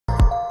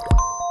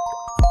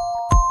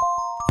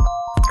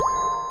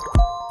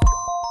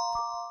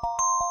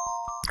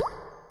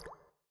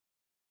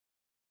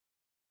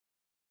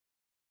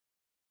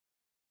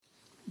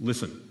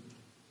Listen.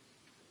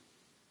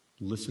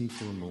 Listen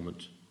for a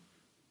moment.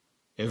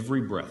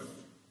 Every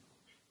breath,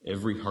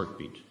 every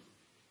heartbeat,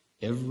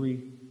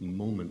 every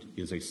moment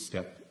is a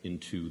step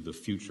into the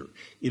future.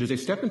 It is a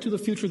step into the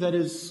future that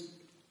is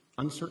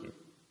uncertain.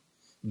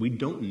 We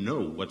don't know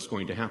what's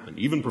going to happen.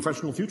 Even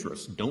professional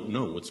futurists don't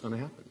know what's going to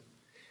happen.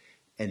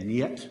 And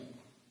yet,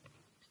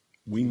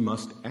 we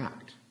must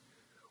act.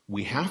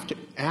 We have to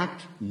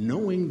act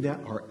knowing that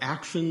our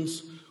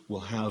actions will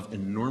have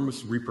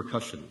enormous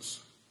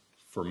repercussions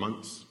for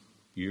months,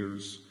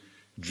 years,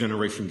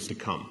 generations to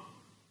come.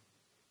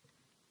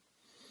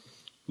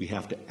 We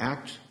have to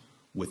act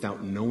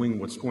without knowing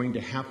what's going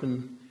to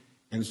happen.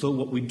 And so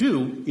what we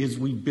do is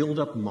we build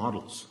up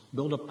models,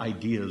 build up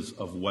ideas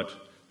of what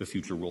the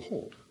future will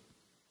hold.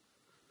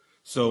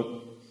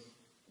 So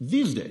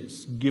these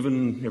days,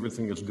 given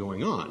everything that's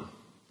going on,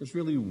 there's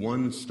really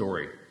one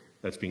story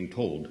that's being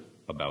told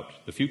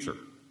about the future.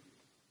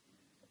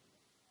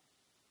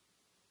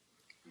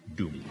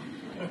 Doom.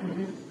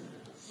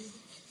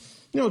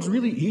 It's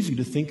really easy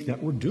to think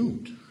that we're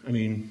doomed. I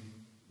mean,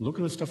 look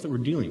at the stuff that we're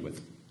dealing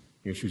with.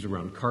 Issues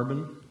around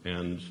carbon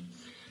and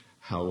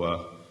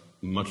how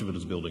much of it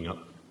is building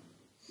up.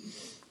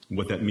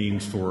 What that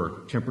means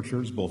for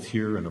temperatures, both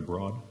here and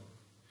abroad.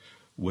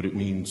 What it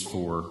means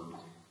for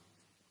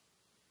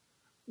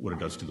what it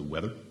does to the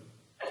weather.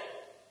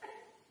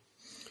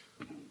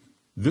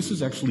 This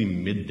is actually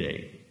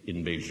midday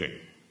in Beijing.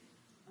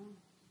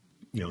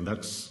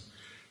 That's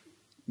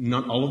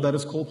not all of that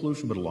is coal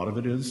pollution, but a lot of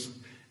it is.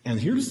 And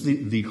here's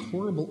the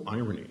horrible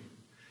irony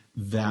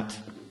that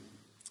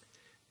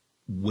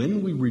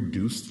when we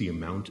reduce the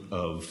amount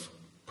of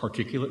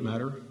particulate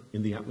matter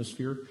in the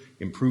atmosphere,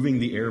 improving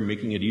the air,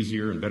 making it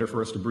easier and better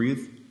for us to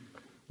breathe,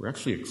 we're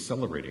actually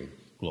accelerating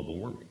global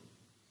warming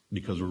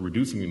because we're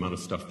reducing the amount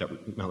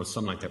of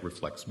sunlight that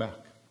reflects back.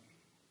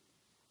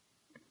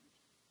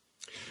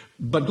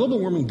 But global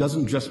warming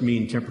doesn't just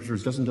mean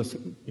temperatures, doesn't just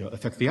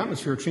affect the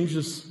atmosphere, it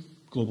changes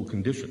global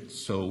conditions.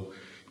 So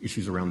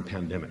issues around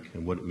pandemic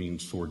and what it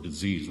means for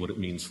disease, what it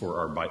means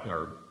for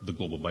the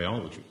global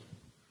biology.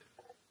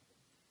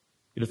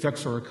 It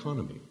affects our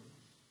economy.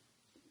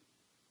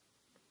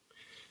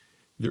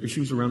 There are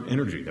issues around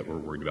energy that we're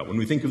worried about. When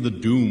we think of the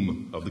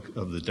doom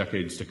of the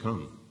decades to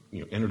come,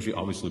 energy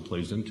obviously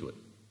plays into it.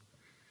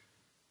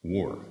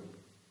 War.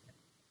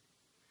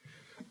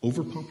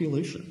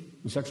 Overpopulation.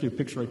 This is actually a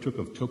picture I took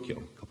of Tokyo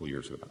a couple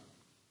years ago.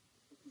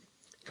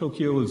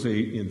 Tokyo is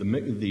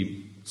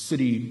the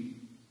city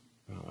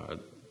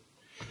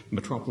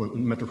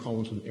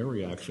metropolitan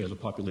area actually has a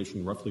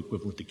population roughly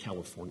equivalent to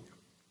California.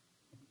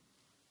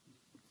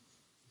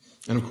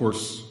 And of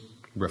course,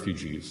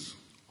 refugees,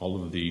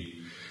 all of the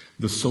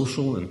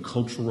social and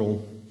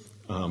cultural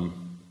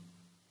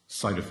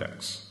side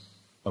effects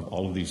of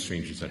all of these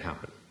changes that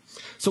happen.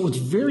 So it's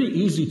very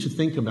easy to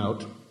think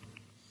about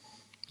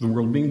the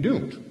world being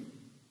doomed.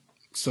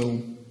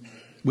 So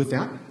with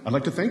that, I'd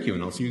like to thank you,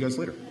 and I'll see you guys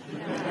later.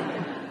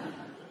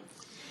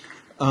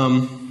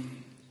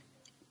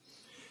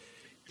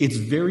 It's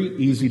very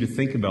easy to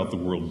think about the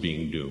world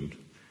being doomed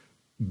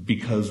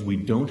because we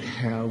don't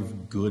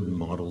have good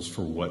models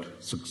for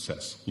what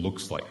success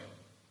looks like.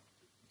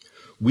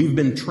 We've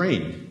been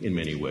trained in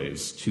many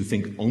ways to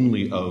think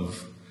only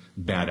of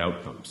bad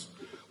outcomes.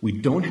 We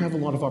don't have a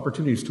lot of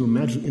opportunities to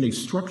imagine in a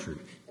structured,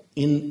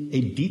 in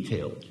a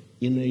detailed,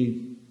 in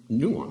a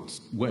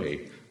nuanced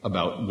way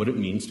about what it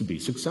means to be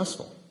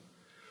successful.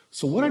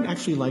 So what I'd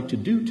actually like to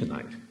do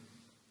tonight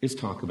is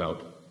talk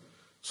about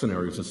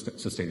scenarios of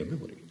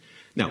sustainability.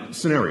 Now,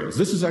 scenarios.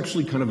 This is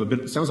actually kind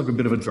of sounds like a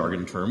bit of a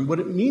jargon term. What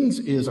it means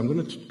is I'm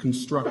going to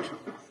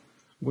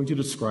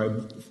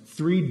describe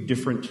 3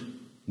 different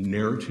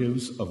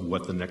narratives of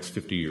what the next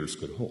 50 years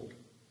could hold.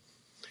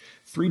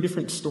 3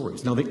 different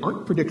stories. Now, they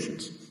aren't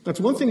predictions. That's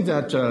one thing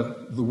that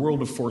the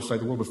world of foresight,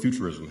 the world of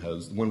futurism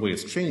one way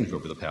it's changed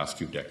over the past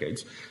few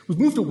decades. We've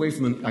moved away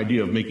from the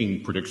idea of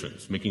making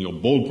predictions, making a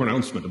bold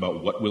pronouncement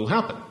about what will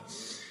happen.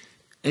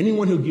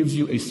 Anyone who gives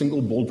you a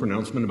single bold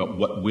pronouncement about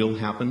what will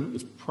happen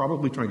is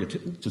probably trying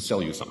to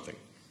sell you something.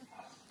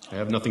 I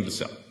have nothing to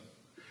sell.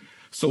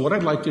 So what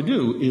I'd like to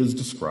do is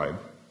describe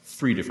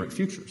 3 different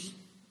futures.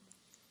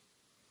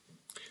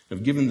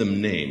 I've given them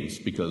names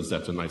because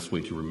that's a nice way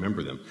to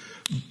remember them.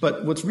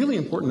 But what's really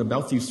important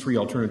about these 3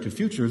 alternative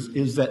futures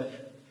is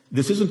that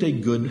this isn't a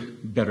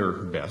good, better,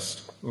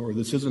 best, or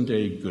this isn't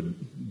a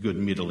good,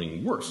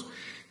 middling, worse.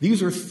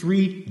 These are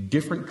 3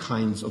 different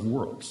kinds of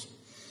worlds.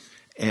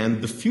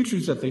 And the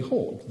futures that they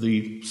hold,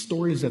 the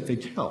stories that they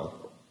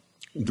tell,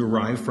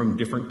 derive from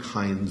different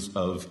kinds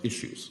of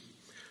issues.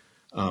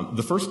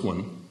 The first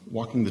one,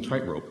 Walking the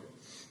Tightrope,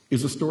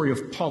 is a story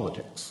of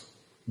politics.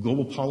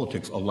 Global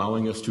politics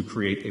allowing us to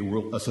create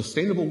a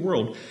sustainable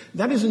world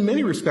that is in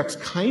many respects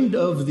kind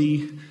of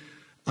the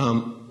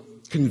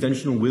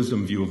conventional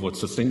wisdom view of what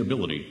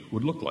sustainability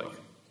would look like.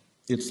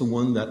 It's the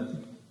one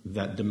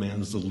that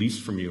demands the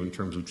least from you in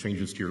terms of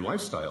changes to your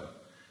lifestyle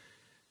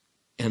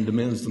and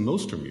demands the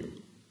most from you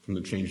from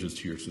the changes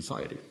to your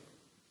society.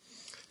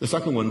 The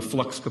second one,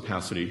 Flux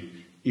Capacity,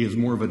 is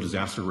more of a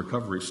disaster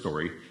recovery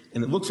story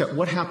And it looks at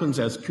what happens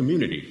as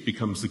community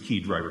becomes the key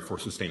driver for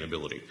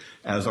sustainability,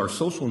 as our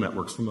social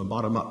networks from the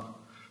bottom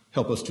up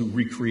help us to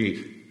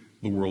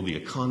recreate the world, the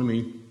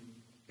economy,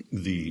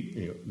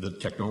 the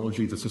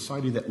technology, the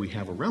society that we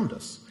have around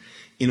us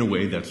in a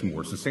way that's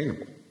more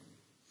sustainable.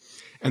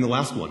 And the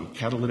last one,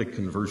 catalytic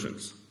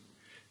conversions,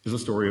 is a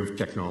story of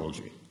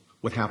technology.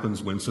 What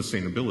happens when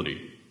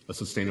sustainability, a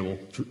sustainable,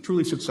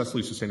 truly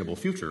successfully sustainable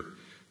future,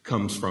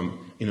 comes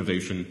from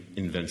innovation,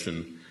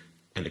 invention,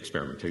 and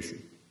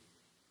experimentation.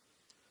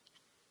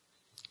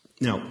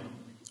 Now,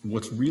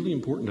 what's really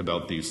important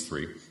about these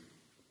three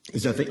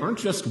is that they aren't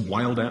just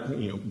wild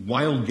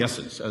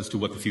guesses as to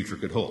what the future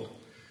could hold.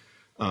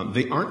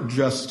 They aren't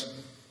just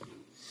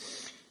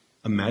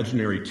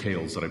imaginary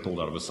tales that I pulled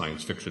out of a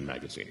science fiction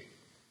magazine.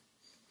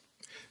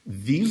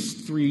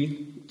 These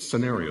three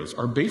scenarios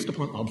are based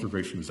upon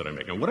observations that I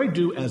make. Now, what I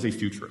do as a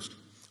futurist,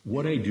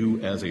 what I do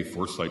as a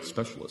foresight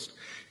specialist,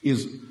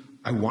 is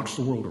I watch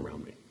the world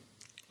around me,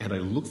 and I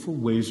look for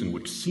ways in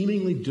which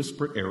seemingly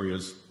disparate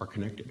areas are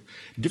connected.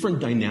 Different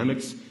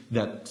dynamics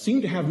that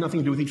seem to have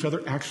nothing to do with each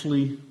other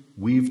actually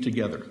weave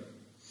together.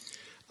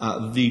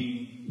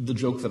 The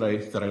joke that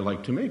I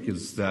like to make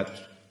is that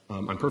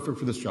I'm perfect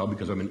for this job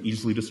because I'm an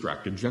easily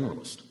distracted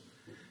generalist.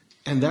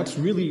 And that's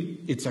really,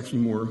 it's actually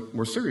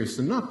more serious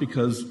than not,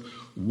 because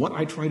what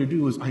I try to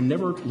do is I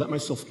never let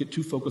myself get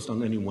too focused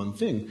on any one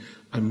thing.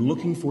 I'm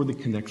looking for the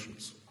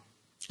connections.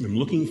 I'm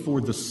looking for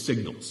the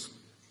signals,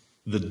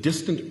 the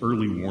distant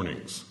early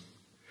warnings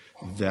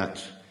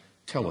that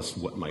tell us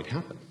what might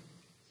happen.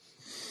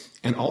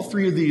 And all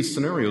three of these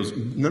scenarios,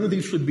 none of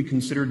these should be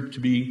considered to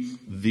be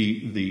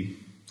the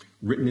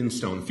written in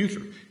stone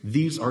future.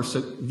 These are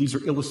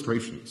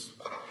illustrations,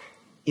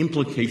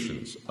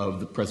 implications of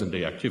the present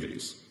day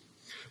activities.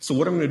 So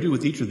what I'm going to do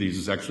with each of these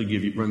is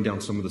actually run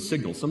down some of the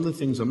signals, some of the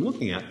things I'm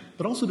looking at,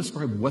 but also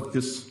describe what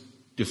this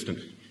distant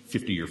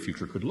 50-year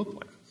future could look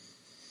like.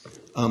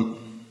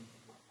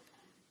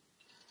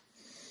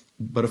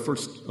 But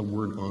first, a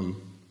word on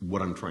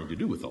what I'm trying to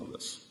do with all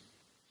this.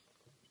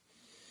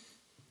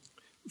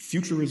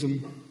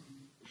 Futurism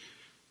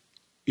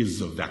is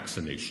a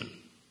vaccination.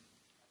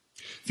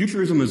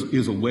 Futurism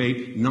is a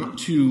way not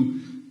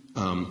to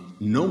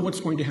know what's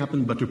going to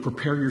happen, but to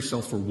prepare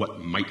yourself for what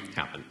might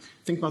happen.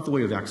 Think about the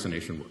way a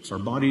vaccination works. Our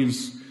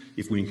bodies,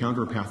 if we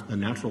encounter a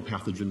natural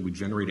pathogen, we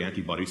generate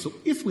antibodies. So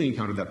if we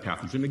encounter that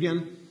pathogen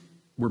again,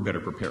 we're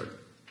better prepared.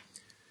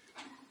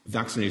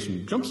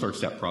 Vaccination jumpstarts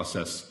that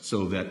process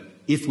so that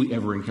if we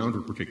ever encounter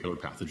a particular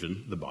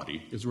pathogen, the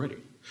body is ready.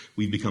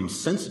 We've become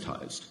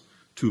sensitized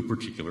to a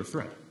particular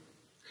threat.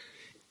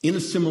 In a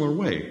similar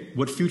way,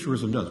 what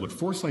futurism does, what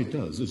foresight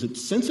does, is it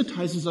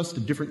sensitizes us to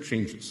different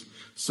changes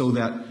so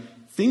that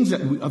things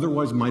that we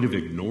otherwise might have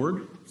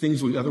ignored,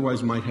 things we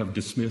otherwise might have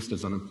dismissed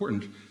as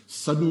unimportant,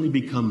 suddenly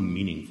become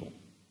meaningful.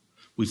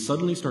 We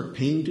suddenly start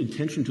paying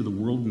attention to the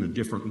world in a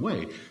different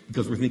way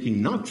because we're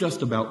thinking not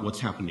just about what's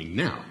happening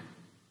now,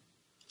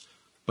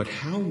 but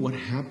how what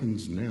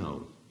happens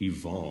now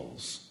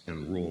evolves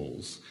and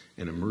rolls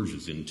and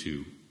emerges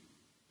into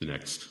the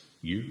next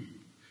year,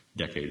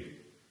 decade,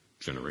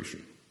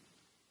 generation.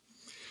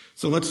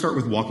 So let's start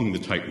with walking the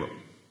tightrope.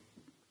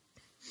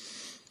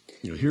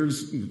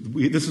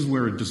 This is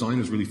where design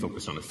is really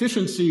focused on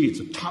efficiency. It's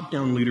a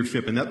top-down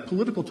leadership, and that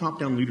political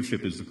top-down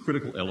leadership is the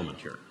critical element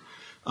here.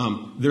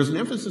 There's an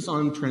emphasis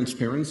on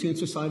transparency in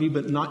society,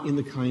 but not in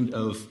the kind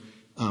of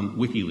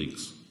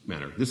WikiLeaks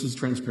manner. This is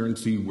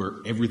transparency where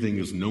everything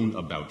is known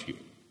about you.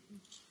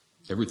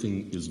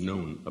 Everything is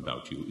known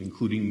about you,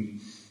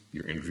 including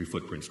your energy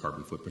footprints,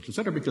 carbon footprints, et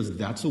cetera, because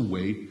that's the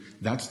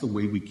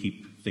way we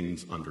keep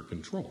things under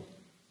control.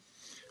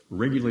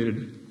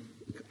 Regulated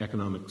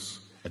economics,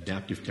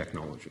 adaptive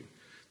technology.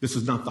 This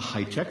is not the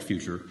high-tech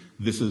future.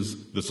 This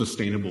is the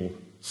sustainable,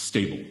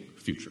 stable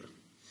future.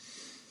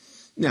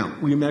 Now,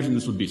 we imagine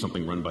this would be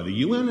something run by the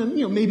UN,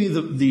 and maybe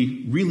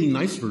the really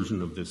nice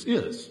version of this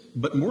is,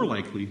 but more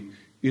likely,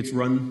 it's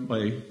run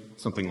by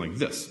something like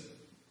this.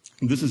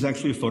 This is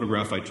actually a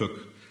photograph I took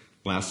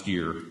last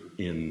year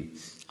in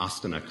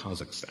Astana,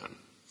 Kazakhstan,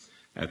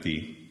 at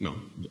the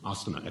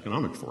Astana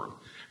Economic Forum.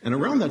 And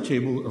around that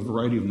table, a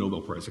variety of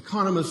Nobel Prize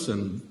economists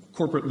and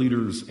corporate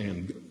leaders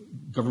and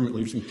government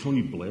leaders, and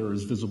Tony Blair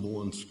is visible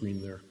on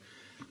screen there,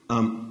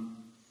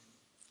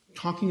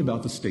 talking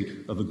about the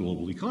state of the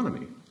global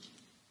economy.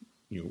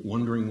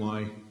 Wondering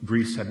why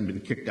Greece hadn't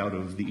been kicked out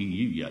of the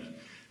EU yet,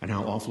 and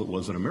how awful it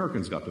was that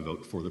Americans got to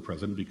vote for the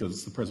president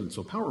because the president's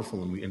so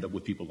powerful and we end up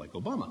with people like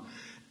Obama.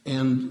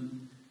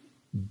 And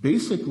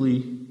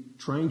basically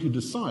trying to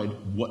decide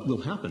what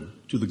will happen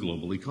to the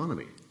global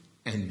economy.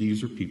 And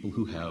these are people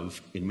who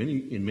have, in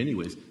many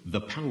ways,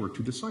 the power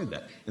to decide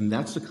that. And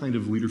that's the kind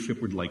of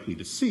leadership we're likely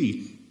to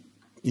see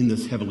in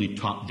this heavily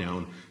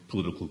top-down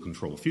political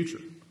control future,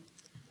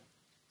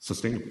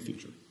 sustainable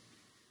future.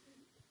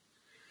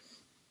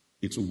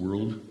 It's a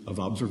world of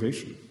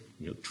observation.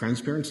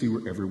 Transparency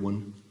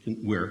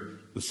where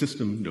the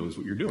system knows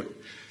what you're doing.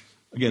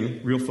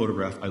 Again, real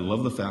photograph. I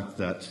love the fact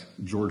that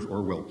George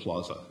Orwell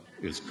Plaza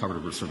is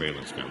covered with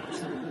surveillance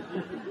cameras.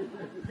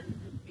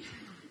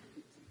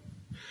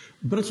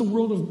 But it's a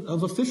world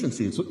of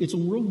efficiency. It's a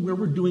world where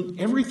we're doing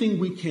everything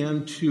we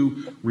can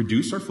to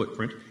reduce our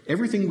footprint,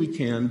 everything we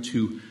can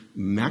to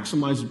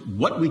maximize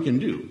what we can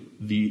do,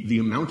 the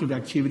amount of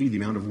activity, the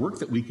amount of work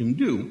that we can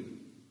do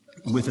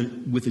with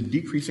a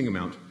decreasing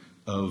amount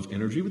of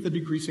energy, with a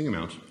decreasing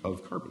amount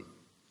of carbon.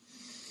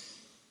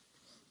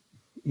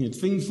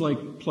 Things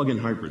like plug-in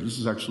hybrid. This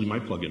is actually my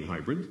plug-in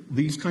hybrid.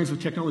 These kinds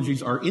of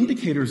technologies are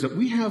indicators that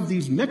we have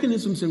these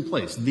mechanisms in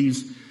place,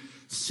 these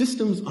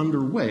systems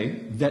underway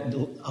that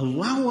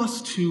allow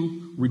us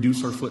to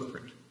reduce our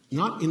footprint.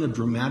 Not in a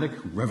dramatic,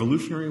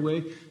 revolutionary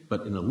way,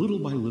 but in a little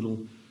by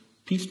little,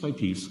 piece by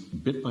piece,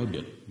 bit by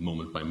bit,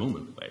 moment by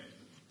moment way.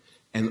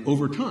 And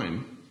over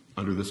time,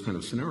 under this kind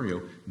of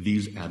scenario,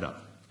 these add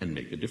up and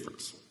make a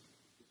difference.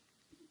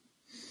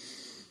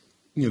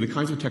 The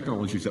kinds of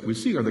technologies that we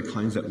see are the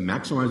kinds that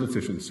maximize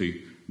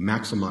efficiency,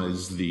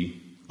 maximize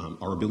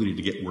our ability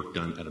to get work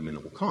done at a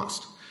minimal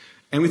cost.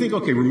 And we think,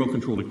 okay,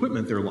 remote-controlled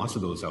equipment, there are lots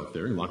of those out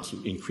there, lots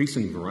of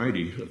increasing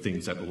variety of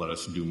things that will let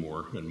us do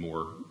more and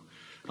more.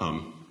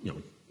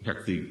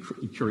 Heck, the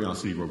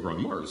Curiosity rover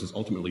on Mars is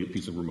ultimately a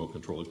piece of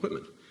remote-control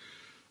equipment.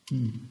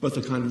 But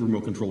the kind of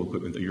remote-control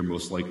equipment that you're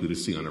most likely to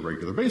see on a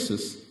regular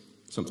basis,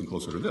 something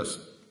closer to this.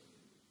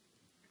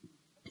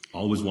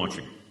 Always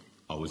watching,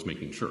 always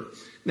making sure.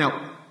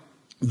 Now,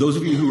 those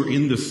of you who are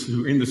in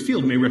this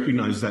field may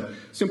recognize that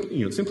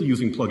simply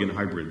using plug-in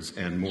hybrids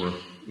and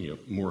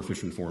more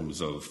efficient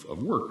forms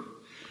of work,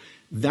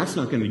 that's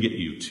not going to get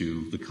you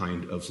to the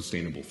kind of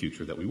sustainable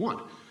future that we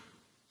want.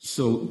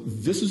 So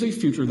this is a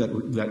future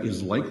that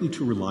is likely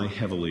to rely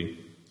heavily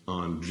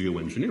on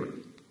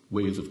geoengineering,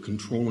 ways of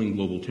controlling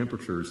global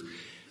temperatures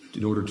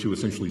in order to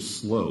essentially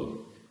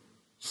slow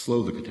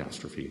the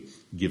catastrophe,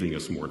 giving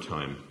us more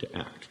time to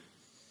act.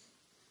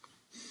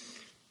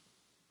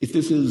 If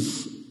this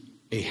is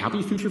a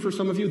happy future for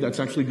some of you, that's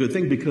actually a good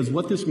thing, because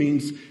what this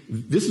means,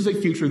 this is a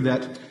future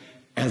that,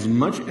 as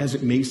much as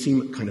it may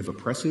seem kind of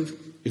oppressive,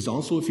 is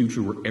also a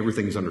future where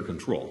everything's under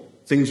control.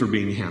 Things are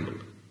being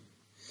handled.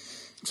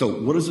 So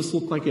what does this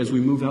look like as we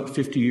move out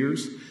 50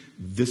 years?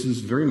 This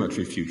is very much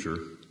a future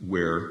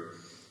where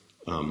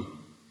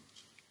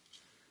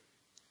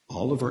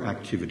all of our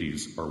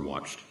activities are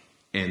watched,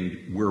 and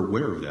we're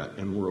aware of that,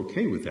 and we're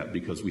okay with that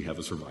because we have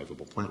a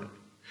survivable planet.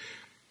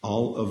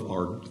 All of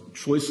our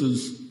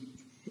choices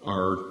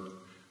are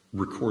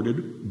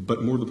recorded,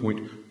 but more to the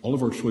point, all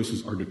of our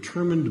choices are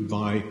determined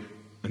by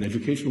an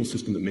educational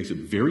system that makes it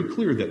very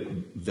clear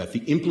that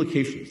the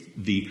implications,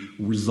 the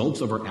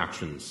results of our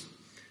actions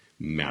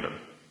matter.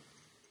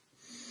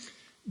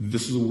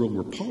 This is a world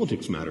where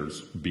politics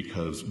matters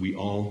because we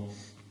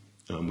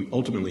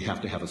ultimately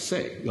have to have a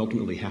say. We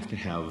ultimately have to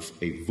have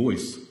a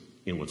voice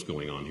in what's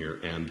going on here.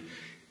 And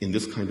in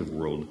this kind of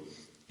world,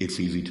 it's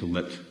easy to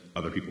let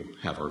other people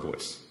have our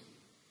voice.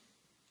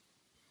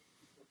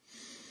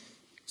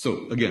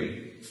 So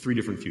again, 3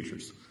 different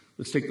futures.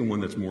 Let's take the one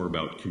that's more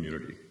about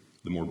community,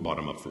 the more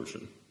bottom-up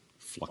version,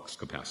 flux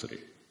capacity.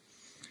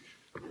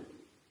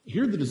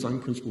 Here the design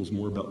principle is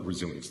more about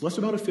resilience, less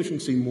about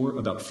efficiency, more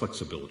about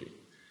flexibility.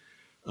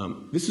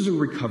 This is a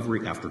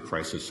recovery after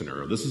crisis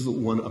scenario. This is the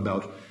one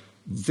about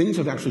things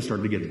have actually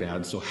started to get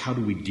bad, so how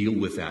do we deal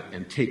with that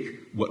and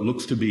take what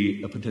looks to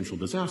be a potential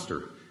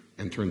disaster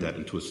and turn that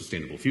into a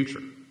sustainable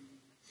future?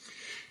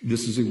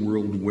 This is a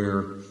world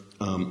where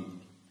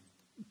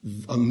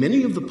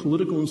many of the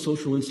political and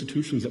social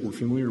institutions that we're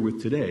familiar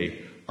with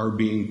today are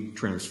being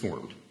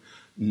transformed.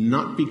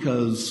 Not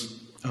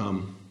because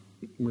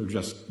we're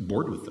just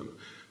bored with them,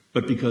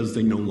 but because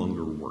they no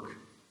longer work.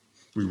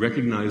 We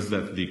recognize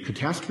that the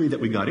catastrophe that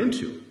we got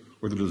into,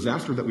 or the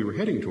disaster that we were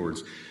heading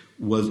towards,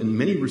 was in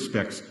many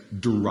respects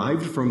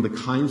derived from the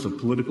kinds of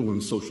political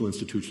and social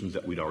institutions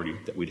that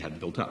we'd had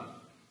built up.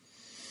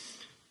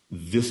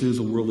 This is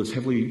a world that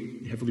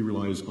heavily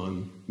relies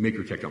on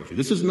maker technology.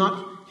 This is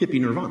not hippie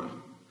nirvana.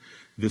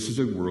 This is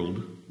a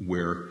world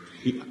where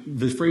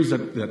the phrase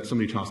that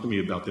somebody tossed at me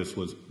about this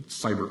was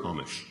cyber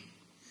Amish.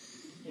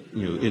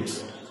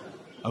 It's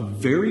a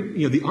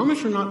very, the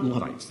Amish are not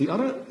Luddites. The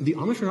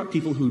Amish are not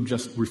people who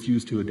just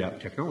refuse to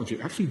adapt technology.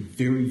 They're actually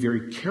very,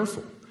 very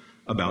careful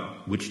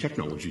about which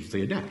technologies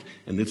they adapt.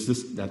 And that's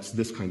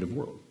this kind of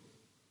world.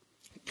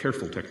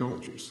 Careful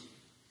technologies.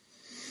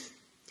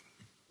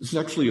 This is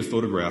actually a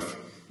photograph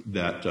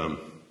that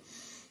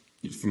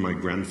from my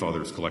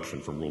grandfather's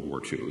collection from World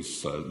War II. It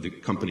was the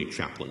company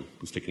chaplain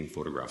was taking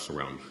photographs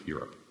around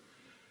Europe.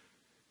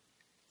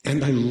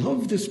 And I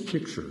love this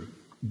picture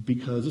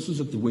because this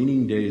is at the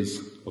waning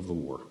days of the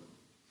war.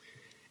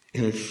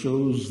 And it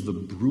shows the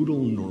brutal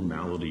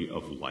normality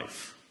of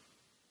life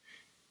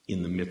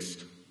in the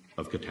midst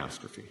of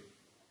catastrophe.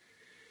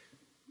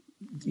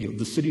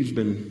 The city's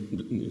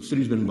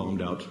been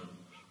bombed out.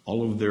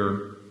 All of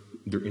their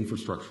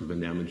infrastructure has been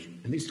damaged,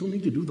 and they still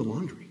need to do the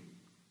laundry.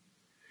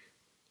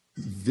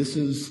 This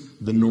is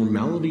the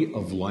normality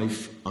of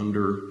life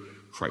under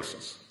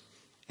crisis.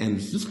 And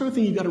it's this kind of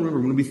thing you've got to remember.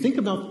 When we think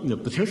about the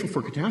potential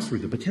for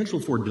catastrophe, the potential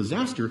for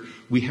disaster,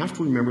 we have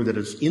to remember that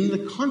it's in the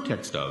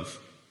context of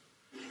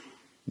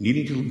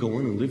needing to go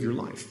on and live your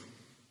life.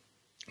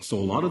 So a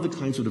lot of the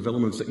kinds of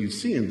developments that you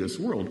see in this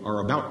world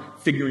are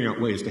about figuring out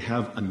ways to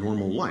have a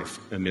normal life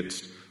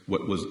amidst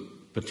what was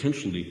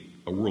potentially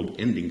a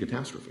world-ending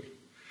catastrophe.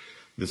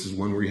 This is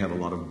one where you have a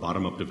lot of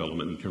bottom-up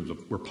development in terms of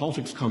where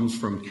politics comes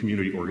from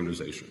community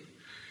organization.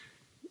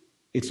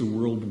 It's a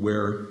world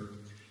where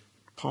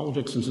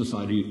politics and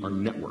society are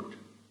networked.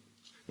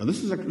 Now,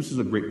 this is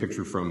a great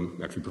picture from,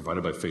 actually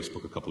provided by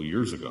Facebook a couple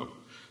years ago.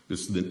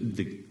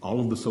 All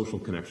of the social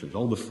connections,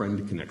 all the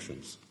friend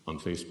connections on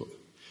Facebook.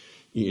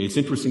 It's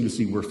interesting to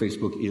see where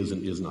Facebook is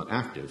and is not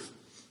active.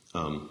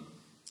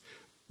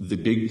 The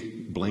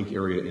big blank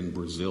area in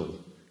Brazil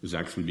is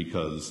actually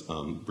because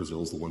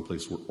Brazil is the one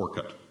place where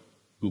Orkut,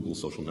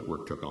 Google's social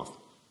network, took off.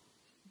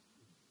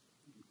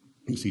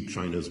 You see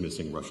China's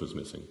missing, Russia's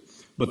missing.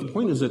 But the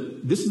point is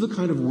that this is the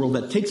kind of world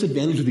that takes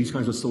advantage of these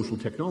kinds of social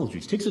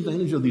technologies, takes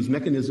advantage of these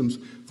mechanisms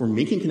for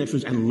making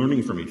connections and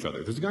learning from each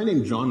other. There's a guy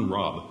named John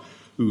Robb,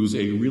 who's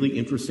a really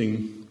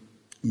interesting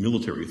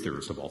military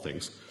theorist of all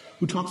things,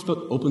 who talks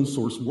about open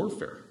source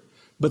warfare.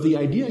 But the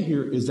idea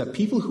here is that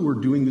people who are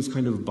doing this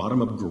kind of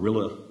bottom-up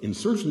guerrilla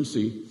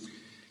insurgency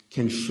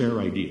can share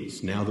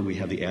ideas now that we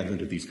have the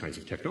advent of these kinds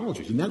of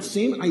technologies. And that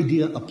same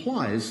idea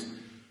applies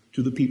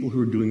to the people who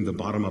are doing the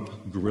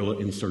bottom-up guerrilla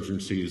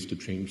insurgencies to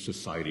change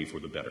society for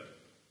the better.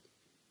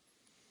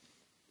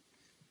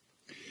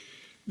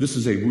 This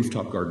is a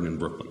rooftop garden in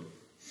Brooklyn.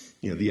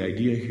 The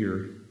idea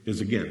here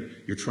is, again,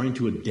 you're trying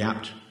to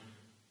adapt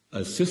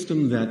a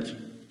system that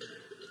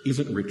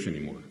isn't rich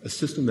anymore, a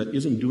system that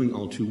isn't doing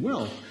all too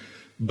well,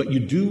 but you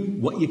do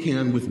what you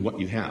can with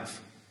what you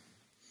have.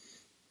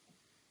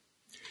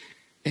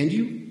 And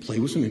you play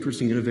with some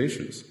interesting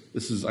innovations.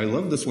 I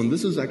love this one.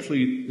 This is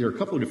actually, there are a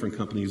couple of different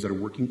companies that are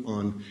working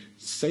on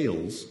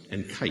sails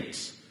and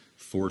kites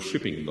for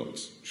shipping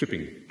boats,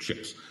 shipping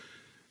ships,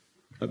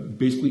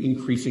 basically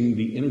increasing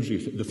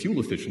the fuel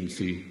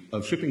efficiency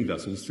of shipping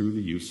vessels through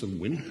the use of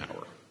wind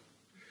power.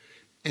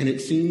 And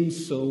it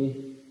seems so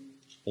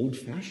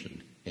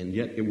old-fashioned, and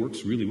yet it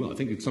works really well. I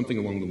think it's something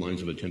along the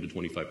lines of a 10 to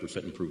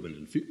 25%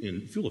 improvement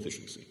in fuel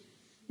efficiency.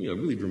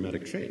 Really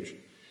dramatic change.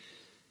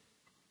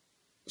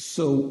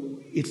 So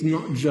it's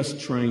not just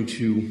trying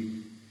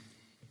to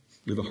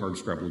live a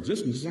hard-scrabble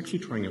existence, it's actually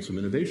trying out some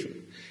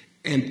innovation.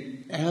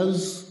 And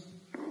as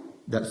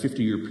that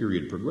 50-year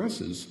period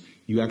progresses,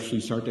 you actually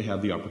start to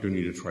have the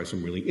opportunity to try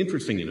some really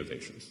interesting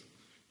innovations.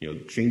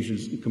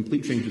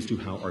 Complete changes to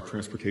how our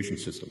transportation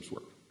systems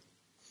work.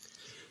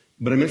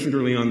 But I mentioned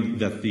early on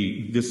that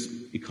this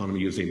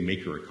economy is a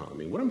maker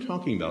economy. What I'm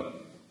talking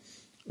about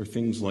are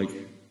things like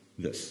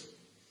this.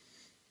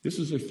 This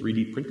is a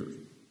 3D printer.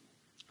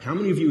 How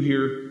many of you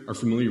here are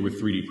familiar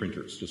with 3D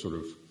printers? Just sort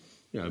of,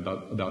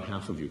 about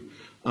half of you.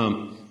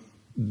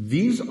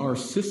 These are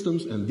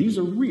systems, and these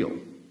are real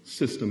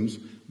systems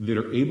that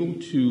are able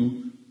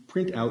to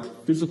print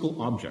out physical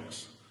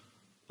objects,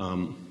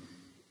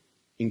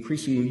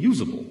 increasingly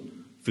usable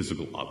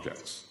physical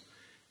objects.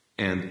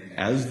 And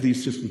as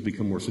these systems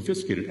become more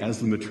sophisticated,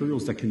 as the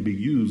materials that can be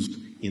used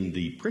in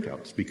the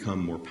printouts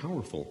become more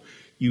powerful,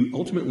 you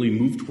ultimately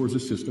move towards a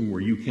system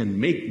where you can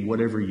make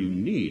whatever you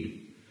need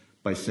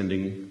by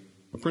sending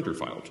a printer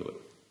file to it.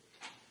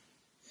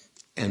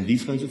 And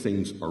these kinds of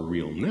things are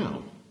real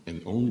now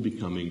and only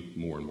becoming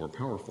more and more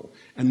powerful.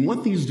 And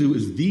what these do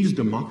is these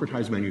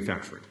democratize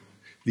manufacturing.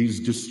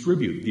 These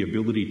distribute the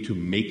ability to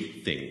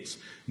make things,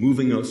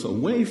 moving us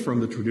away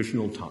from the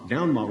traditional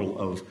top-down model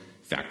of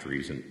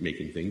factories and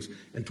making things,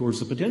 and towards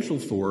the potential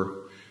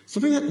for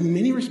something that in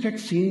many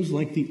respects seems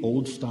like the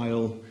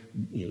old-style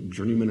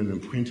journeyman and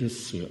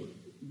apprentice,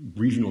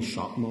 regional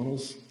shop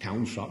models,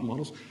 town shop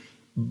models,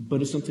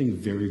 but it's something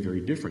very, very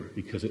different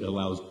because it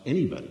allows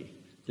anybody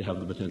to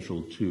have the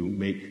potential to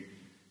make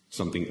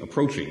something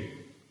approaching,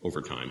 over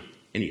time,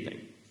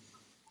 anything.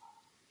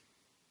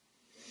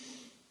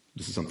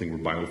 This is something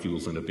where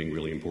biofuels end up being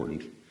really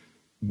important.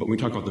 But when we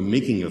talk about the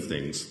making of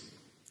things,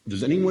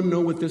 does anyone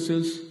know what this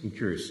is? I'm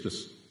curious.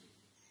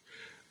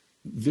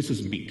 This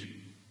is meat,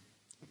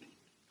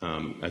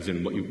 as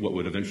in what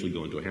would eventually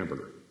go into a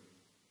hamburger.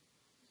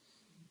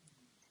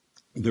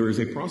 There is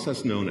a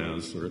process known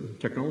as, or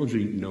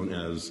technology known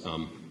as,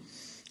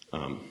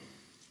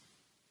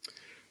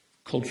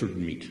 cultured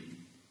meat,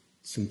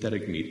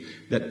 synthetic meat,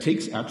 that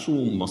takes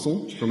actual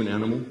muscle from an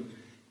animal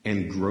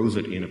and grows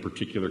it in a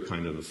particular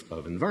kind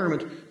of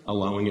environment,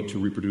 allowing it to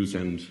reproduce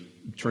and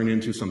turn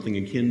into something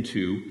akin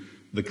to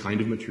the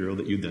kind of material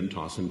that you then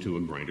toss into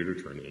a grinder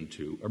to turn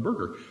into a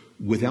burger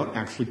without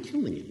actually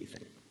killing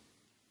anything.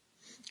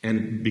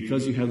 And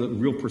because you have a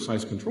real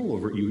precise control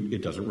over it,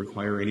 it doesn't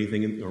require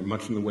anything or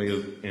much in the way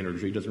of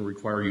energy. It doesn't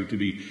require you to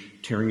be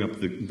tearing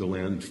up the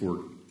land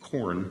for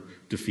corn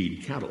to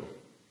feed cattle,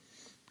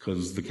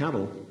 because the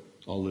cattle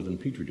all live in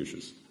petri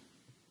dishes.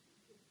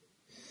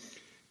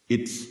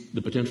 It's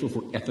the potential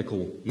for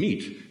ethical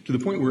meat to the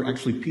point where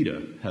actually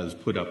PETA has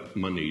put up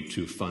money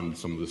to fund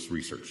some of this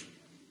research,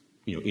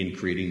 in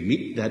creating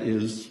meat that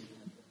is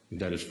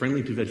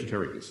friendly to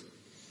vegetarians.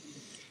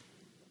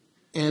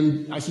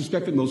 And I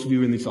suspect that most of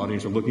you in this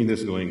audience are looking at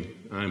this going,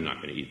 I'm not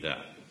going to eat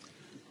that.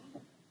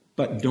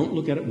 But don't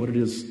look at it what it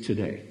is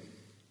today.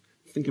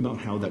 Think about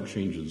how that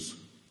changes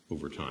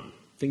over time.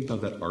 Think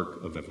about that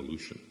arc of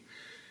evolution.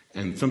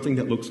 And something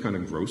that looks kind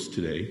of gross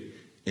today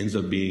ends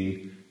up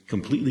being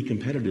completely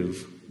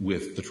competitive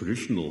with the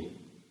traditional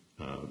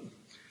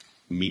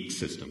meat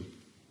system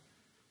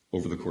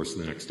over the course of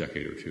the next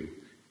decade or two.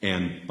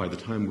 And by the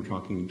time we're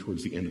talking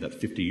towards the end of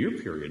that 50-year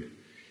period,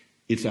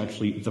 it's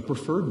actually the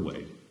preferred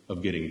way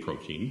of getting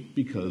protein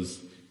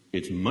because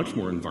it's much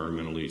more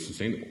environmentally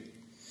sustainable.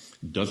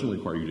 Doesn't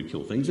require you to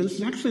kill things. And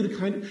it's actually the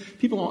kind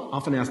people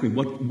often ask me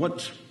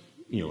what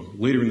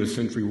later in this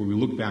century will we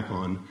look back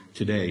on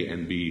today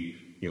and be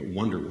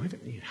wonder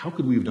how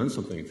could we have done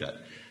something like that?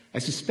 I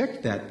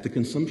suspect that the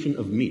consumption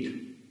of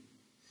meat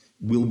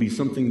will be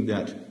something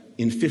that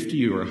in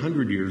 50 or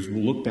 100 years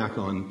we'll look back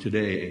on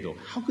today and go,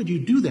 how could you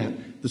do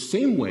that? The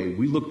same way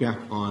we look back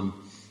on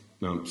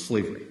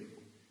slavery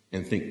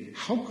and think,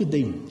 how could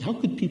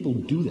people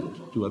do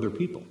that to other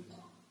people?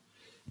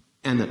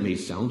 And that may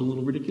sound a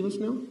little ridiculous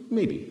now,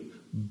 maybe.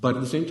 But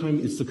at the same time,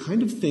 it's the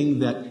kind of thing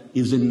that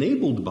is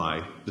enabled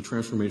by the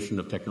transformation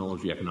of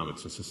technology,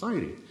 economics, and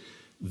society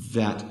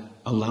that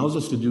allows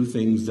us to do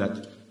things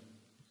that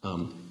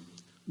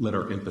let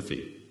our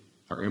empathy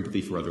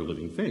for other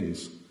living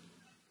things,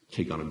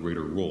 take on a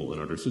greater role in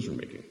our decision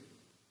making.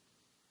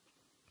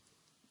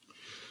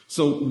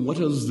 So what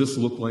does this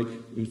look like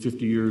in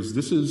 50 years?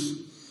 This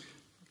is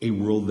a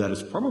world that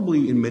is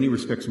probably in many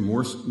respects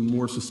more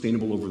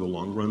sustainable over the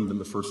long run than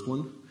the first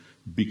one,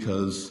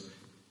 because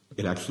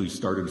it actually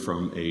started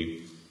from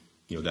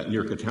that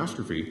near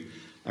catastrophe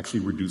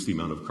actually reduced the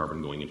amount of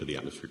carbon going into the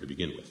atmosphere to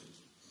begin with.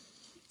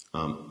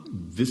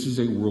 This is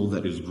a world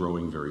that is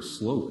growing very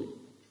slowly.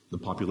 The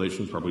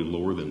population is probably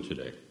lower than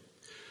today,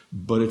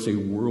 but it's a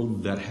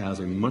world that has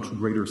a much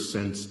greater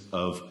sense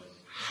of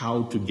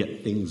how to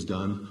get things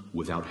done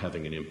without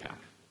having an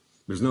impact.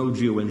 There's no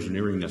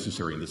geoengineering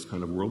necessary in this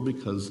kind of world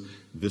because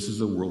this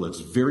is a world that's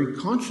very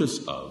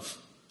conscious of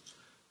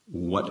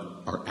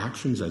what our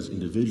actions as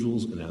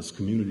individuals and as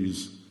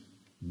communities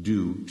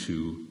do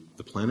to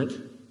the planet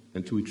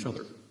and to each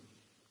other.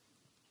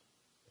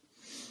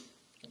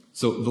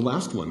 So the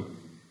last one,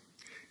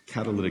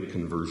 catalytic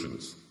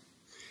conversions.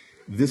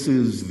 This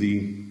is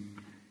the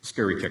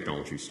scary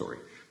technology story.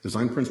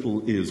 Design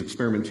principle is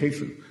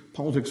experimentation.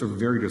 Politics are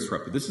very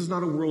disruptive. This is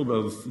not a world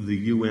of the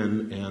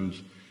UN and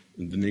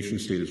the nation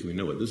state as we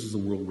know it. This is a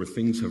world where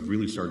things have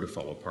really started to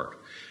fall apart.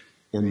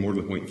 Or more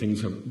to the point,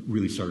 things have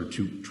really started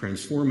to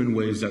transform in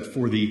ways that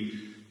for the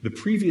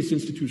previous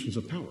institutions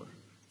of power,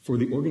 for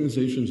the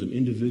organizations and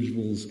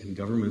individuals and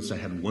governments that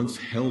had once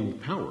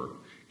held power,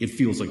 it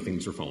feels like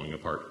things are falling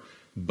apart.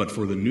 But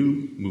for the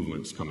new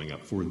movements coming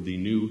up, for the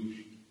new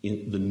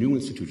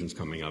institutions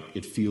coming up,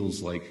 it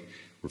feels like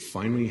we're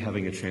finally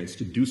having a chance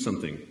to do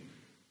something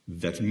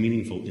that's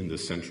meaningful in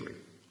this century.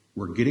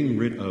 We're getting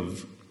rid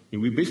of,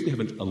 we basically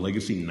have a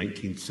legacy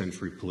 19th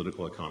century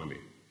political economy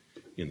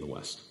in the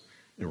West,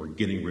 and we're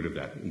getting rid of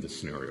that in this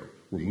scenario.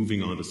 We're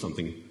moving on to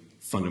something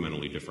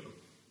fundamentally different.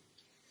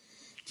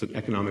 It's an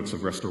economics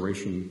of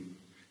restoration,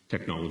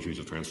 technologies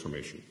of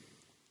transformation.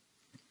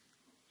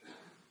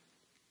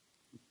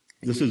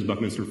 This is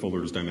Buckminster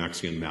Fuller's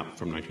Dymaxion map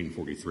from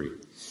 1943.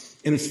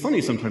 And it's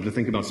funny sometimes to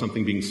think about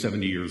something being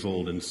 70 years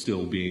old and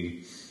still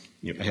being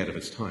ahead of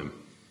its time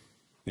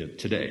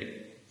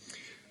today.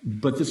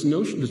 But this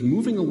notion, this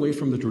moving away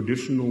from the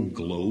traditional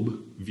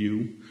globe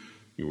view,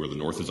 where the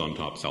north is on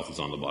top, south is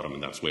on the bottom,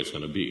 and that's the way it's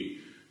going to be,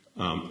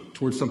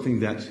 towards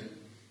something that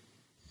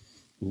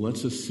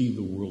lets us see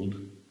the world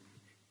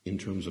in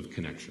terms of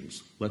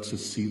connections, lets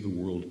us see the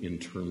world in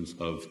terms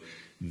of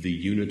the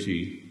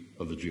unity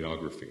of the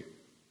geography.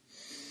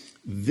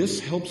 This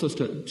helps us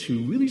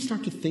to really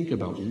start to think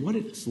about what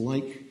it's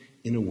like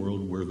in a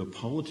world where the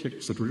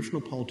politics, the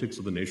traditional politics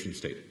of the nation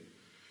state,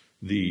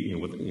 the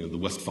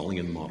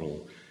Westphalian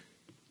model,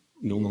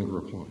 no longer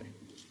apply.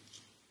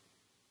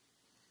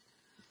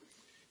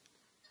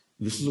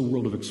 This is a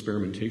world of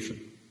experimentation,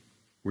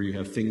 where you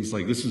have things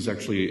like, this is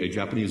actually a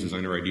Japanese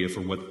designer idea for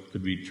what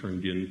could be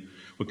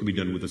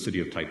done with the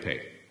city of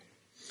Taipei.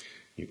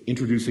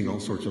 Introducing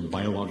all sorts of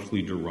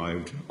biologically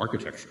derived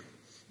architecture.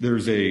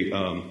 There's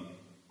a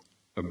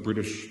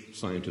British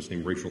scientist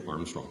named Rachel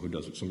Armstrong who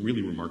does some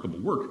really remarkable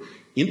work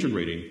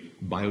integrating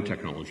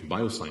biotechnology,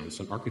 bioscience,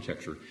 and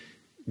architecture,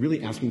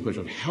 really asking the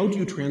question of how do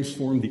you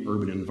transform the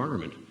urban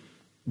environment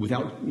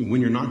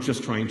when you're not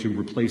just trying to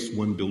replace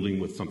one building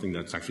with something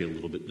that's actually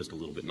just a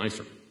little bit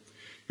nicer.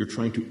 You're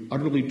trying to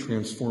utterly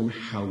transform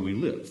how we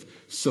live.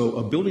 So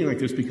a building like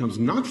this becomes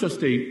not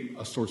just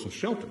a source of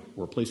shelter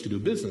or a place to do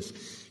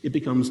business, it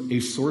becomes a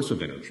source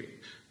of energy.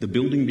 The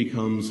building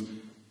becomes,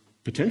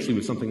 potentially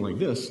with something like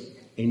this,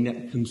 a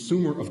net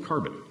consumer of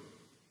carbon,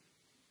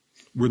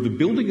 where the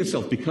building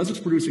itself, because it's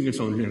producing its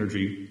own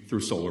energy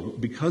through solar,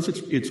 because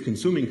it's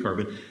consuming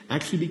carbon,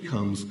 actually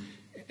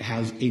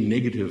has a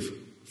negative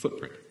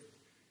footprint.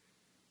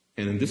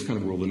 And in this kind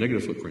of world, the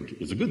negative footprint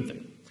is a good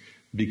thing,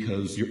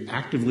 because you're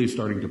actively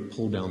starting to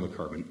pull down the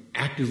carbon,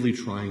 actively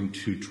trying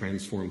to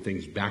transform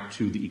things back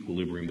to the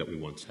equilibrium that we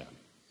once had.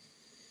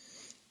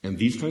 And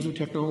these kinds of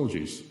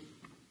technologies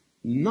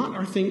are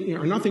not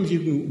things you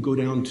can go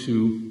down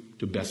to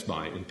Best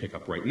Buy and pick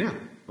up right now,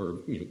 or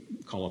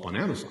call up on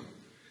Amazon.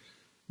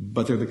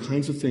 But they're the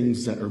kinds of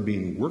things that are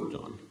being worked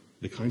on,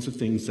 the kinds of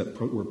things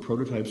where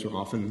prototypes are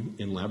often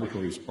in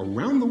laboratories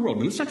around the world.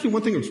 And this is actually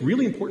one thing that's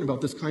really important about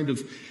this kind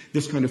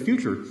of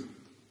future,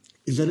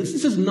 is that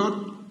this is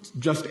not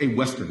just a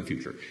Western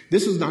future.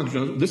 This is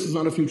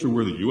not a future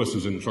where the US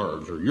is in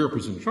charge or Europe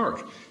is in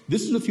charge.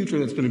 This is a future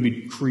that's going to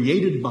be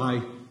created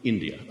by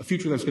India, a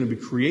future that's going to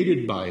be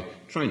created by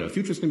China, a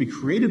future that's going to be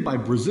created by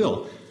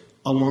Brazil,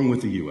 along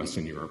with the US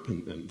and Europe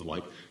and the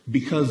like,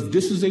 because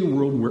this is a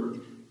world where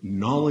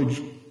knowledge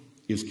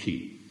is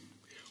key,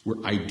 where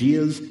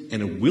ideas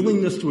and a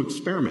willingness to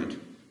experiment is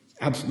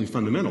absolutely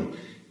fundamental.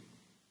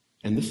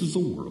 And this is a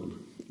world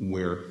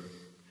where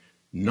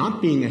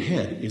not being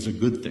ahead is a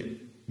good thing,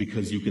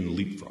 because you can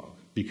leapfrog,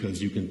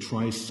 because you can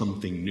try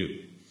something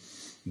new.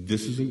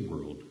 This is a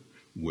world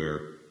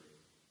where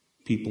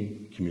people,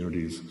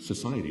 communities,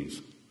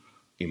 societies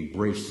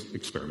embrace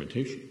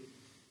experimentation.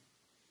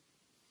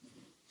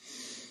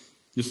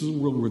 This is a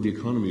world where the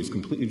economy is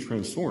completely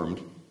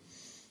transformed.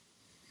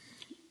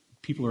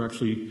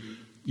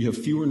 You have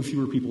fewer and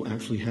fewer people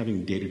actually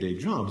having day-to-day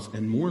jobs,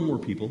 and more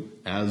people,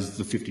 as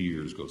the 50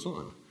 years goes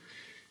on,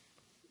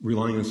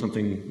 relying on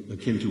something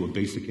akin to a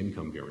basic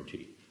income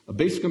guarantee. A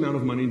basic amount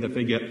of money that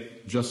they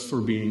get just for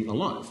being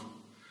alive,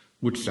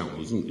 which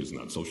sounds, isn't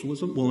that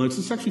socialism? Well,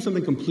 it's actually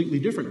something completely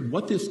different.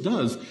 What this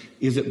does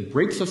is it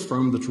breaks us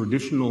from the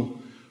traditional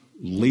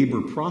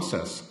labor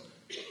process,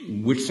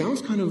 which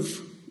sounds kind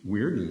of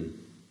weird,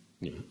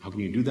 and how can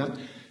you do that?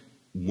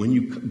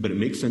 But it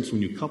makes sense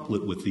when you couple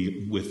it with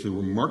the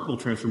remarkable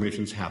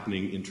transformations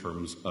happening in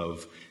terms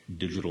of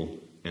digital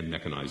and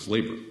mechanized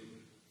labor.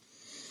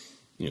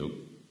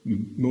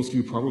 Most of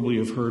you probably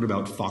have heard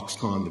about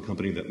Foxconn, the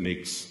company that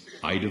makes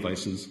eye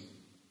devices,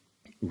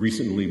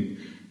 recently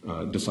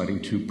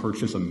deciding to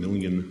purchase 1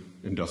 million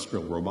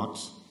industrial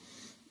robots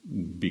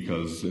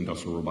because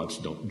industrial robots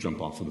don't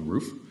jump off of the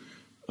roof.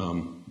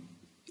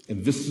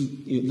 And this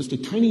is just a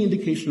tiny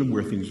indication of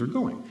where things are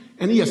going.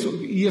 And yes,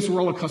 we're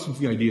all accustomed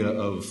to the idea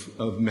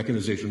of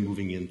mechanization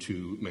moving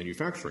into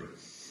manufacturing.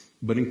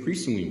 But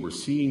increasingly, we're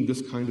seeing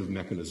this kind of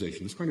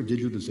mechanization, this kind of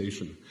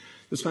digitization,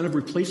 this kind of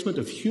replacement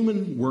of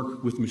human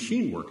work with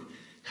machine work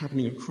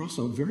happening across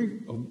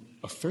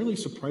a fairly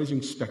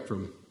surprising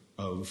spectrum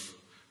of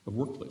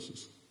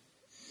workplaces.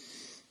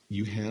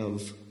 You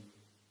have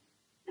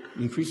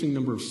an increasing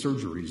number of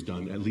surgeries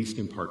done, at least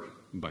in part,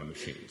 by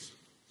machines.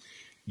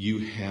 You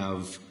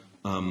have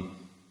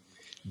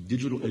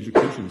digital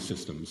education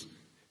systems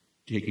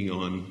taking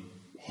on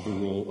the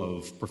role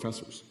of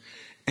professors.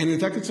 And in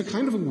fact, it's a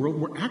kind of a world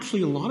where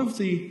actually a lot of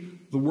the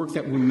work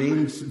that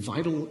remains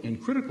vital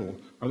and critical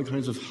are the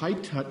kinds of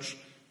high-touch,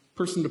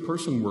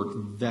 person-to-person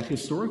work that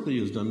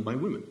historically is done by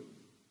women.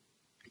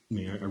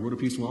 I wrote a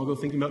piece a while ago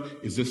thinking about,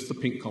 is this the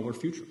pink-collar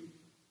future?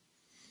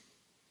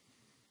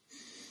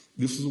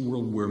 This is a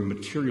world where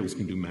materials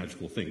can do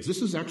magical things.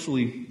 This is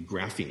actually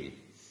graphene,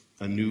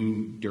 a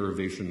new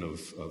derivation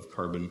of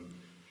carbon,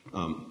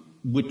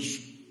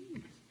 which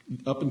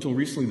up until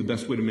recently the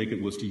best way to make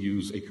it was to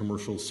use a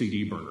commercial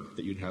CD burner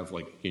that you'd have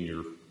like in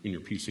your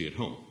PC at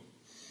home.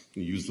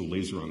 You use the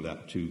laser on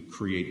that to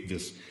create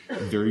this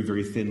very,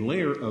 very thin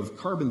layer of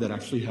carbon that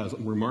actually has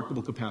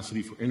remarkable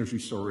capacity for energy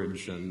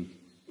storage and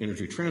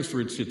energy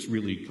transfer. It's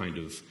really kind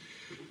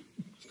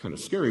of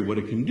scary what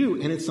it can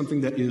do, and it's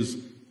something that is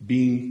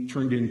being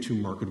turned into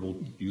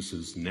marketable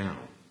uses now.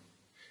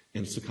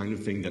 And it's the kind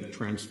of thing that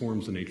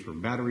transforms the nature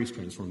of batteries,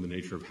 transforms the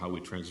nature of how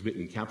we transmit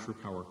and capture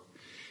power.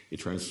 It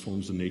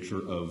transforms the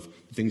nature of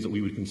things that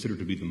we would consider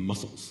to be the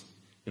muscles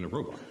in a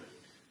robot.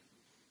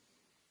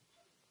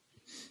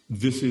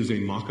 This is a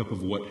mock-up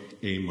of what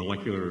a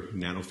molecular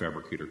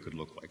nanofabricator could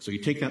look like. So you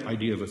take that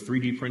idea of a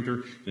 3D printer,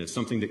 and it's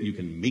something that you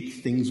can make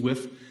things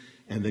with,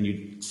 and then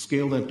you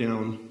scale that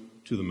down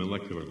to the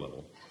molecular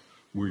level,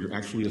 where you're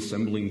actually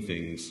assembling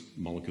things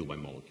molecule by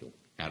molecule,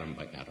 atom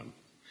by atom.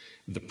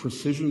 The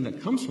precision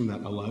that comes from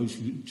that allows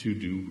you to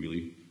do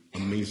really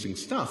amazing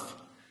stuff,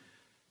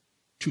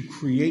 to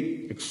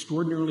create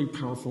extraordinarily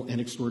powerful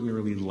and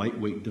extraordinarily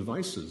lightweight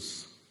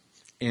devices.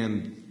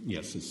 And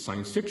yes, it's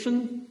science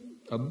fiction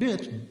a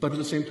bit, but at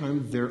the same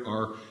time, there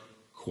are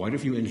quite a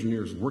few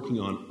engineers working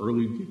on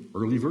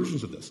early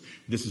versions of this.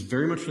 This is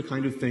very much the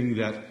kind of thing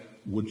that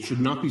should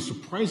not be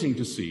surprising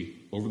to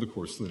see over the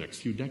course of the next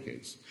few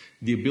decades.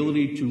 The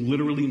ability to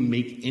literally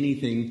make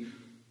anything,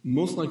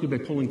 most likely by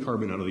pulling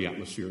carbon out of the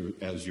atmosphere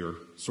as your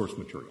source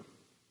material.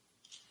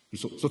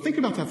 So think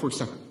about that for a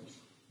second.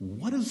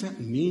 What does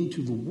that mean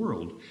to the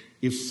world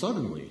if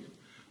suddenly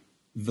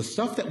the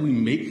stuff that we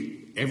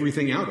make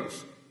everything out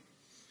of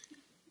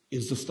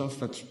is the stuff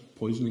that's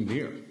poisoning the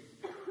air,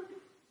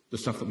 the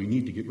stuff that we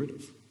need to get rid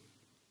of?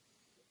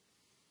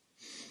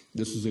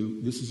 This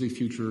is a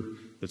future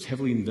that's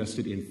heavily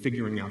invested in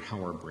figuring out how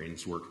our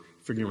brains work,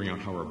 figuring out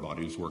how our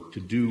bodies work, to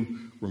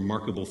do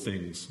remarkable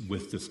things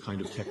with this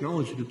kind of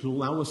technology to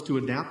allow us to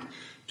adapt,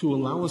 to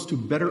allow us to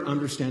better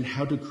understand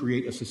how to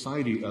create a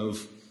society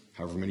of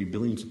however many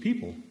billions of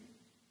people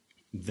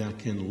that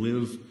can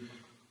live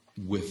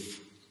with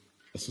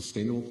a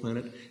sustainable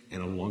planet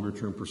and a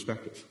longer-term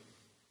perspective.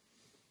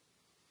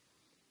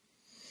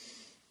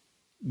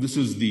 This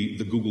is the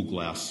Google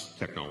Glass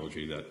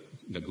technology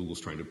that Google's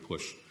trying to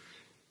push.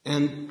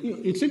 And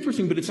it's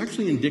interesting, but it's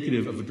actually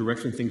indicative of the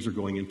direction things are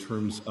going in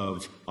terms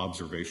of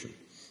observation.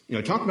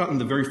 I talked about in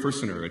the very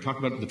first scenario, I talked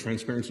about the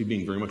transparency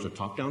being very much a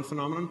top-down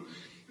phenomenon.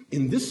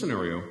 In this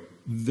scenario,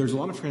 there's a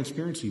lot of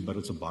transparency, but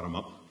it's a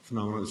bottom-up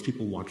phenomenon. It's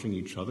people watching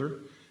each other,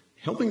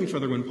 helping each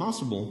other when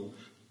possible,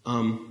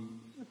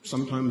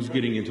 sometimes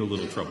getting into a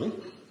little trouble.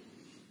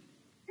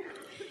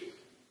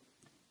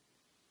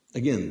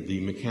 Again, the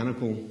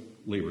mechanical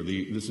labor,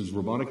 this is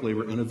robotic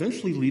labor, and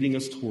eventually leading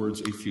us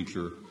towards a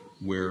future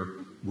where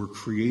we're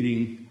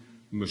creating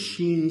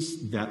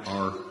machines that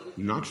are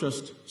not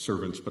just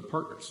servants, but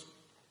partners.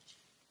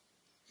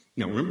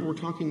 Now, remember, we're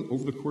talking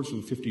over the course of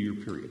a 50-year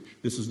period.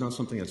 This is not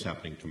something that's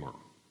happening tomorrow.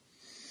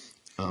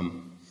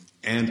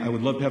 And I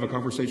would love to have a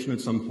conversation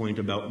at some point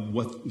about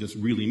what this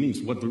really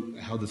means,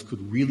 how this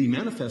could really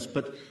manifest.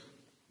 But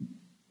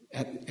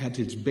at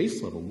its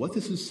base level, what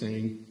this is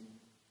saying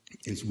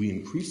is we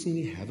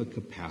increasingly have a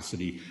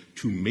capacity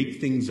to make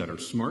things that are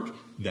smart,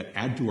 that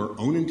add to our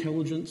own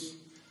intelligence,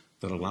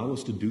 that allow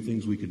us to do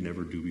things we could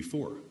never do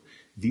before.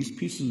 These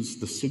pieces,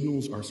 the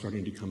signals are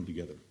starting to come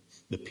together.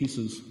 The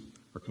pieces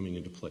are coming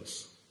into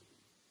place.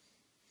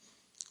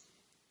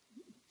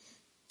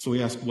 So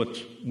we asked,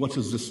 what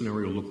does this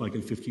scenario look like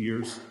in 50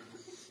 years?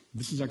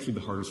 This is actually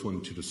the hardest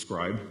one to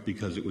describe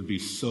because it would be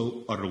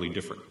so utterly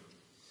different.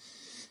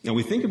 Now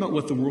we think about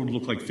what the world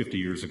looked like 50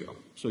 years ago.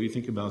 So you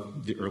think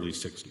about the early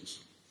 60s.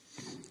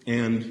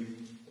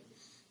 And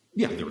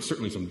yeah, there were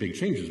certainly some big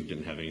changes. We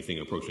didn't have anything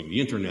approaching the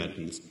internet,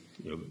 and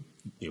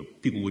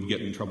people would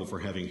get in trouble for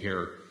having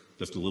hair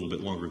just a little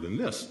bit longer than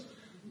this.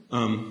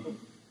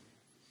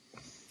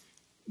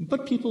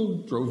 But people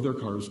drove their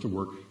cars to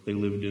work. They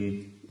lived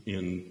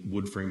in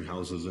wood frame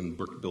houses and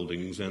brick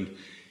buildings. And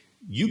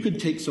you could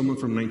take someone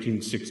from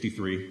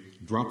 1963,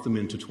 drop them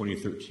into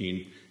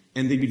 2013,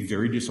 and they'd be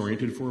very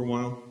disoriented for a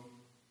while,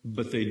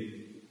 but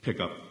they'd pick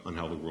up on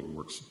how the world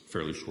works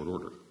fairly short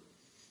order.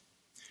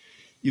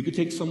 You could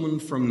take someone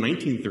from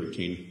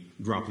 1913,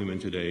 drop them in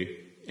today,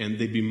 and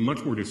they'd be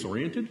much more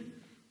disoriented,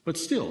 but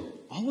still,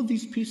 all of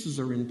these pieces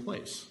are in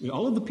place.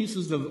 All of the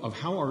pieces of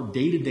how our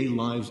day-to-day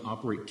lives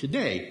operate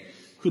today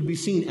could be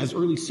seen as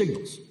early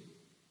signals.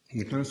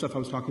 And the kind of stuff I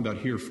was talking about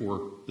here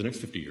for the next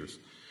 50 years,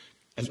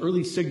 as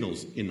early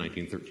signals in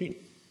 1913.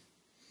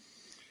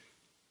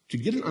 To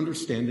get an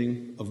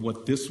understanding of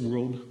what this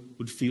world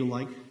would feel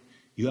like,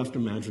 you have to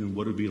imagine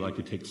what it would be like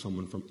to take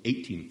someone from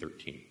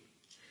 1813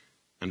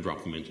 and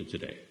drop them into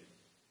today.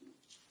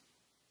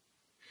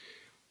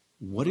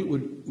 What it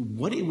would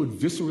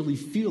viscerally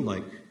feel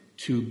like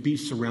to be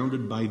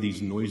surrounded by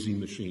these noisy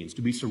machines,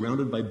 to be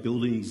surrounded by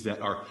buildings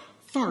that are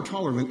far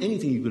taller than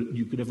anything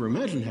you could ever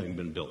imagine having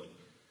been built.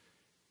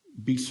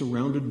 Be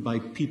surrounded by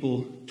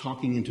people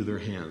talking into their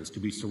hands, to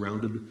be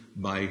surrounded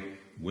by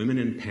women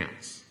in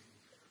pants,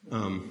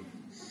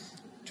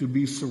 to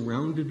be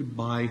surrounded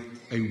by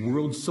a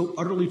world so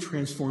utterly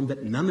transformed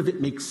that none of it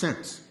makes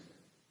sense.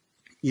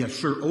 Yeah,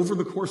 sure, over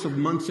the course of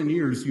months and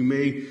years, you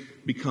may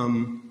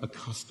become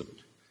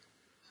accustomed.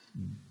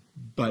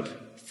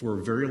 But for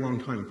a very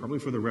long time, probably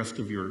for the rest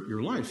of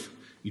your life,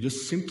 you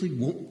just simply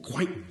won't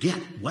quite get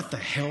what the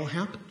hell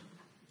happened.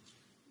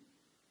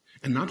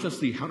 And not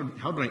just how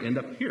did I end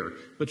up here,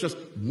 but just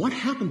what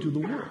happened to the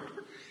world.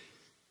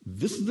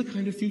 This is the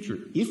kind of future.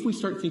 If we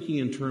start thinking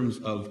in terms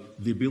of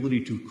the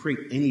ability to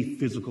create any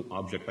physical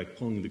object by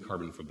pulling the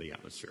carbon from the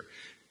atmosphere,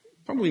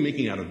 probably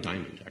making it out of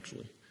diamond,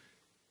 actually.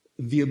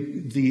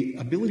 The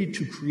ability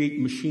to create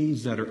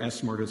machines that are as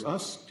smart as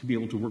us, to be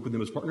able to work with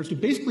them as partners, to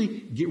basically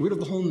get rid of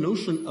the whole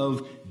notion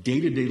of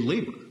day-to-day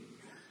labor,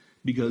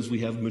 because we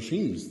have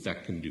machines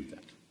that can do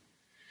that.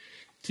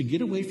 To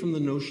get away from the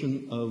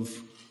notion of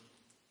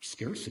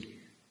scarcity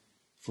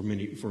for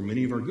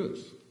many of our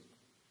goods.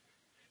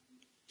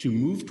 To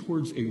move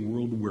towards a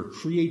world where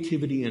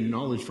creativity and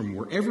knowledge from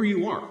wherever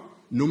you are,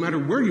 no matter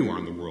where you are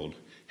in the world,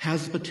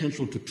 has the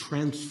potential to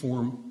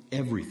transform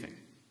everything.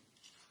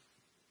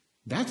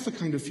 That's the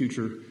kind of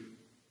future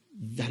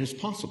that is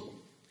possible.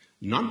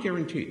 Not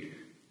guaranteed,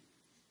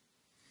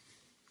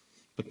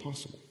 but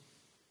possible.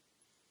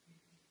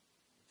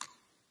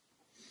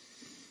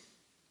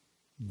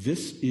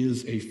 This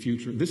is a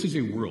future, this is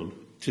a world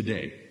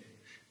today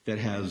that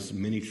has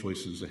many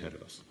choices ahead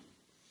of us.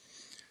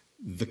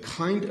 The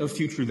kind of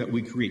future that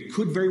we create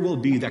could very well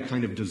be that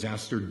kind of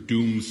disaster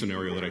doom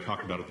scenario that I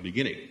talked about at the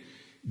beginning.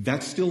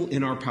 That's still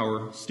in our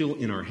power, still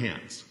in our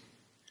hands.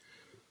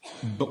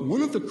 But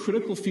one of the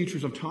critical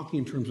features of talking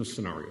in terms of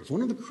scenarios,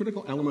 one of the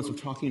critical elements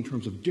of talking in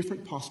terms of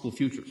different possible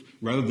futures,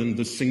 rather than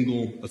the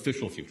single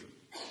official future,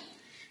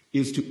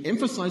 is to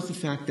emphasize the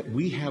fact that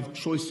we have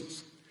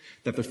choices,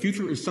 that the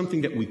future is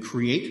something that we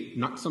create,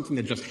 not something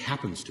that just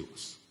happens to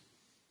us.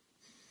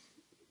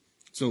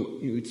 So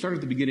it started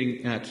at the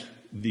beginning at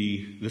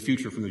the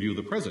future from the view of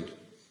the present.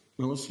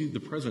 Well, let's see the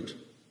present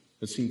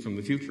as seen from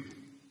the future.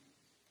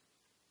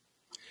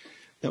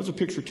 That was a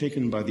picture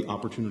taken by the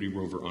Opportunity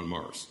rover on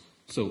Mars.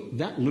 So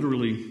that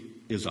literally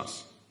is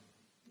us.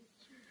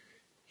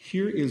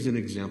 Here is an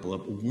example, a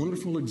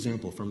wonderful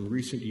example from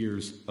recent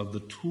years of the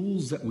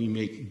tools that we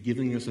make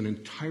giving us an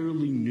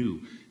entirely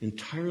new,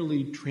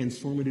 entirely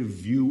transformative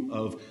view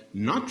of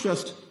not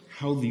just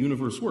how the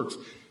universe works,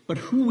 but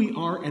who we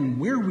are and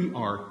where we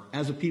are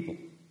as a people.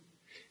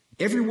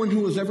 Everyone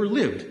who has ever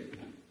lived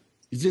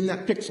is in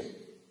that pixel.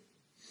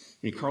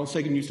 And Carl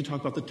Sagan used to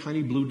talk about the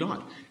tiny blue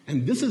dot.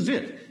 And this is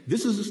it.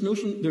 This is this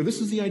notion, this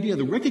is the idea,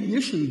 the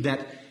recognition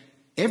that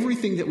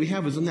everything that we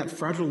have is in that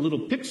fragile little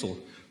pixel,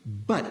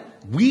 but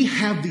we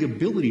have the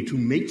ability to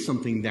make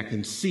something that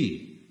can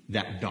see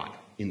that dot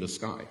in the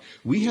sky.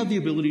 We have the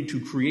ability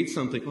to create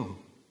something.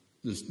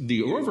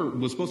 The rover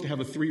was supposed to have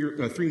a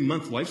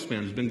 3-month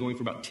lifespan. It's been going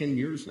for about 10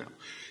 years now.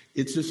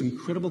 It's this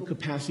incredible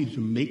capacity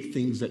to make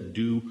things that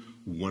do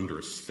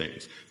wondrous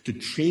things, to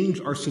change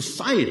our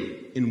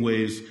society in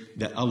ways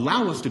that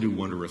allow us to do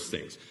wondrous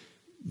things.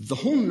 The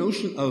whole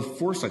notion of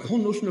foresight, the whole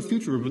notion of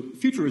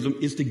futurism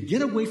is to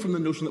get away from the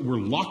notion that we're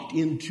locked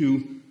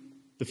into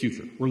the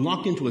future. We're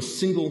locked into a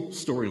single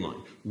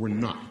storyline. We're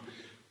not.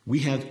 We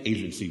have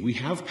agency. We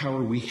have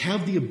power. We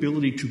have the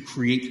ability to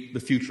create the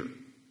future.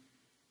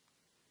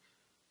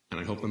 And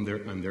I hope I'm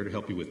there to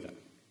help you with that.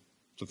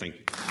 So thank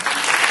you.